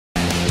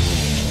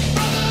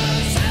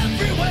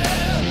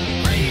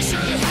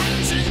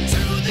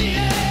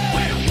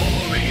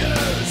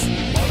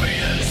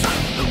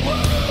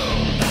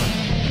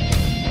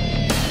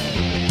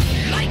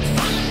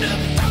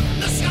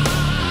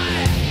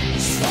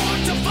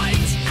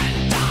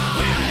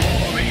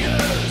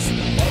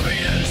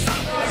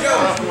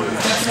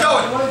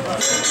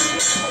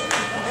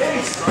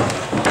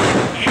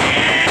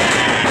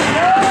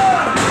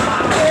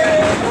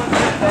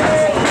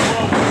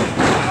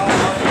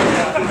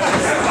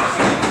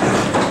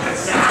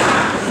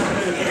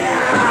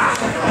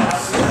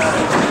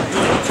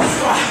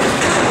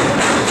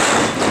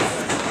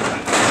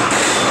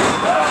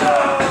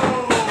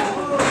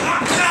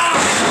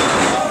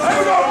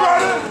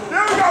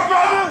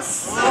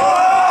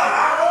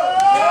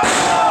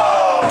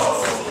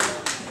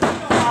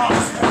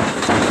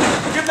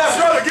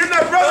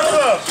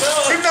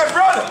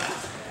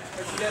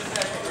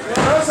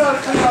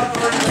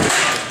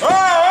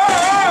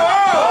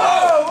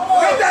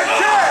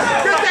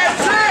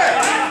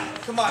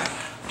Come on. Come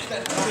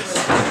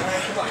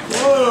on.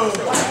 Whoa.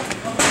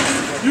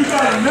 You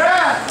got a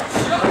mat.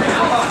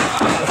 Come on.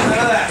 None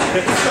of that.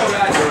 Let's go,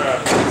 guys.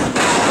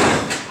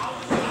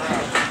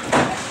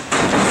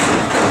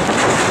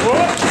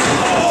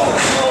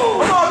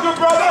 Come on, good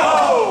brother.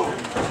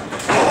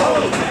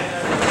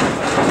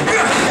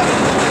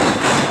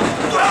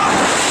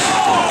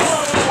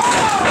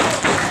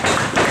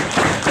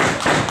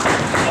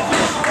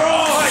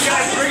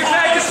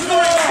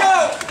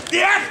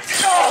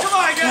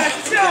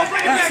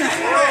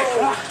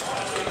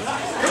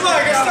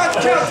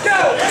 Let's go!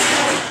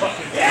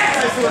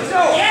 Yeah! Let's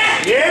go!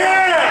 Yeah!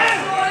 Yeah!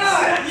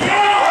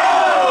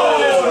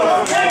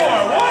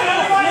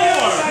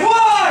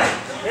 One!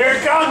 Here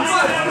it comes!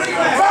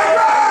 Bang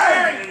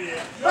bang!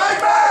 Bang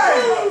bang!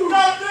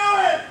 Don't do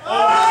it!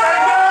 Bang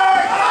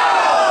bang!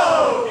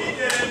 Oh! He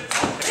did it!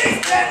 He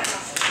did it!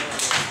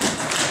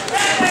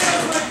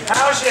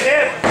 How's your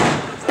hip?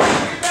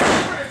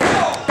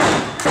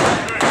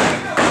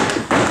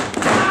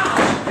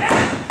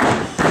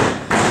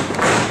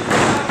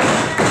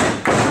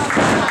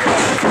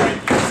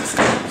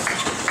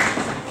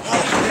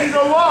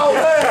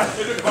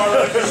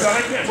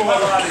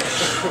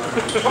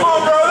 Come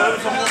on, brother!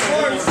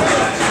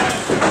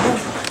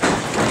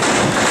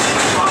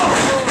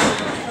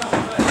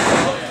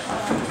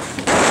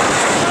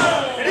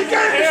 He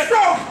gave the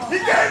stroke! He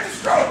gave the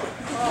stroke!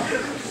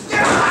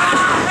 Yeah!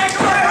 Hey,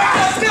 come on,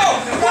 let's go!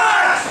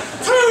 1,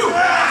 2,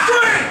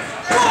 3,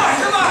 4!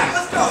 Come on,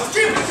 let's go! Let's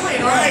keep it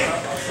clean, alright?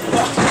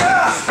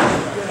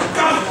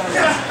 Come on,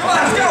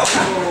 let's go!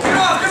 Get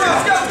off,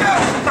 let's go!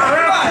 Come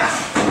on!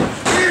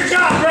 Do your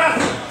job, bro!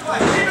 Come on,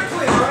 keep it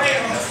clean, alright?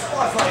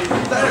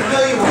 Let it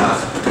fill you up.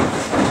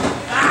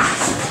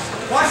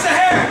 Watch the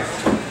hair!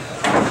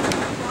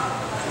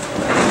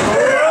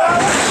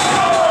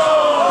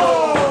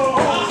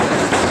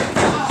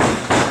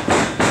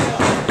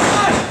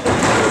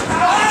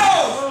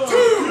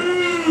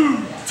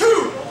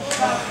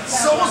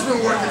 Someone's been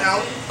working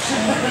out.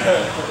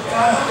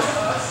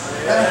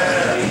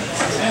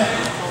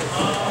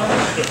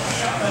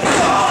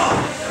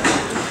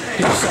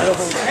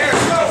 Hair,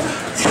 go!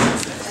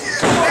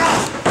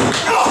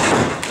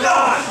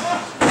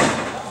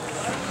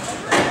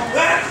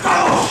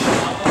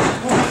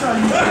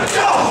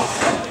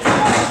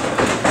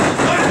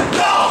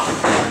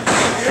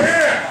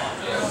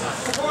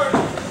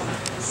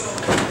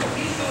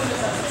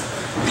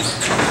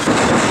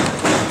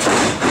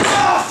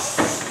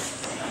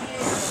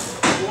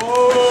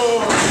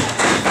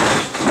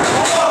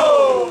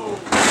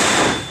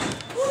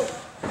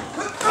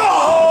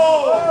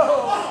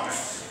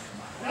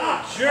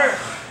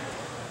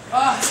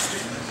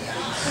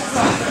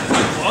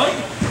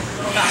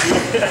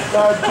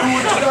 Gotta do what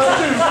you gotta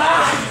do.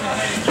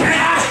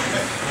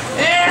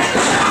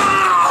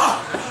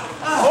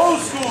 Old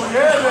school,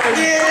 yeah,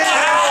 baby.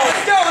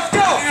 Let's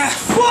go!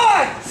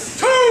 1,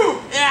 2,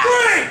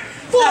 3,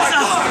 4!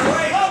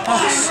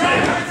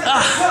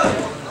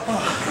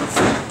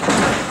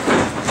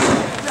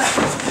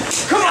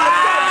 Come on,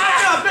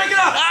 Pick it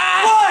up!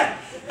 1,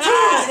 2,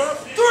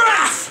 3!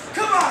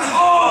 Come on!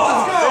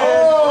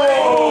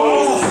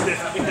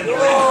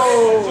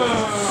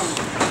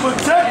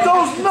 Protect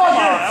those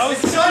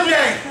nuggets! It's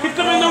Sunday! Hit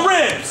them in the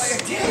ribs!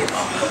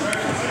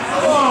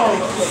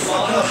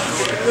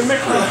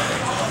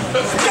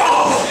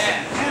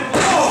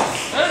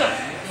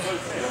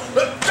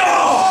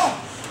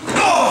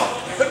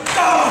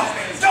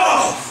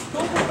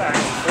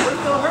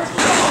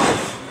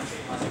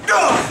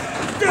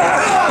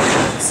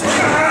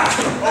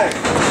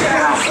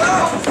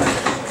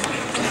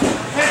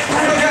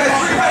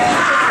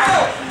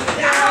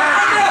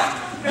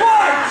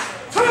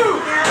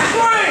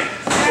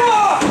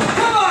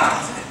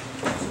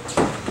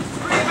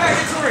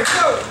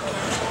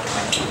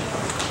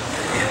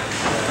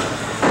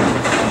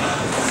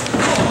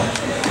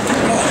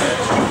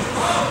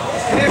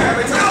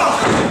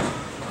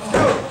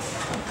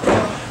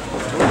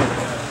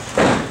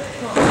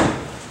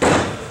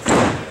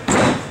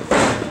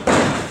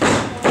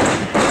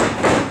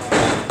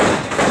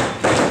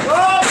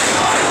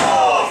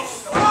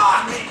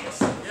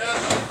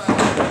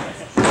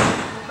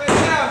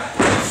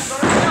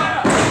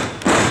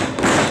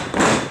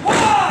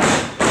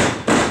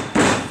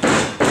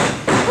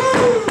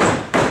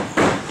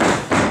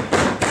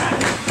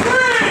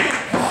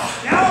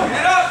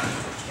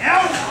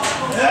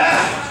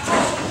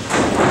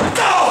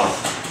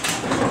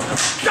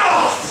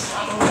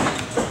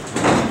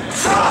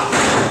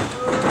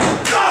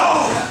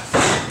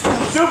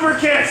 Super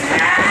kick!